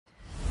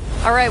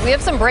All right, we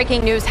have some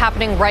breaking news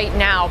happening right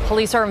now.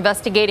 Police are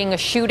investigating a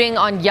shooting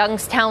on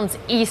Youngstown's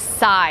east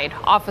side.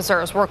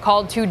 Officers were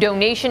called to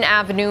Donation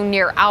Avenue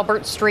near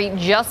Albert Street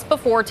just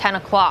before 10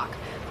 o'clock.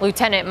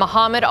 Lieutenant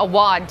Muhammad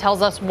Awad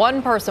tells us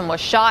one person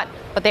was shot,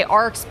 but they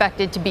are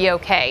expected to be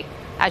okay.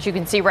 As you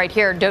can see right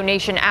here,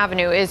 Donation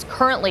Avenue is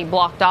currently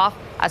blocked off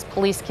as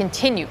police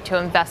continue to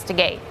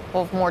investigate.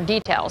 We'll have more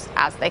details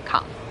as they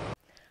come.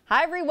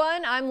 Hi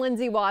everyone, I'm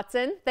Lindsay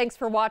Watson. Thanks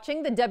for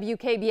watching the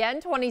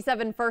WKBN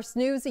 27 First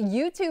News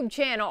YouTube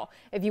channel.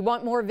 If you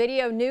want more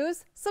video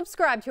news,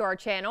 subscribe to our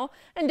channel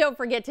and don't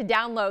forget to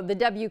download the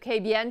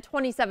WKBN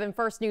 27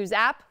 First News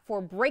app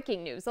for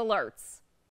breaking news alerts.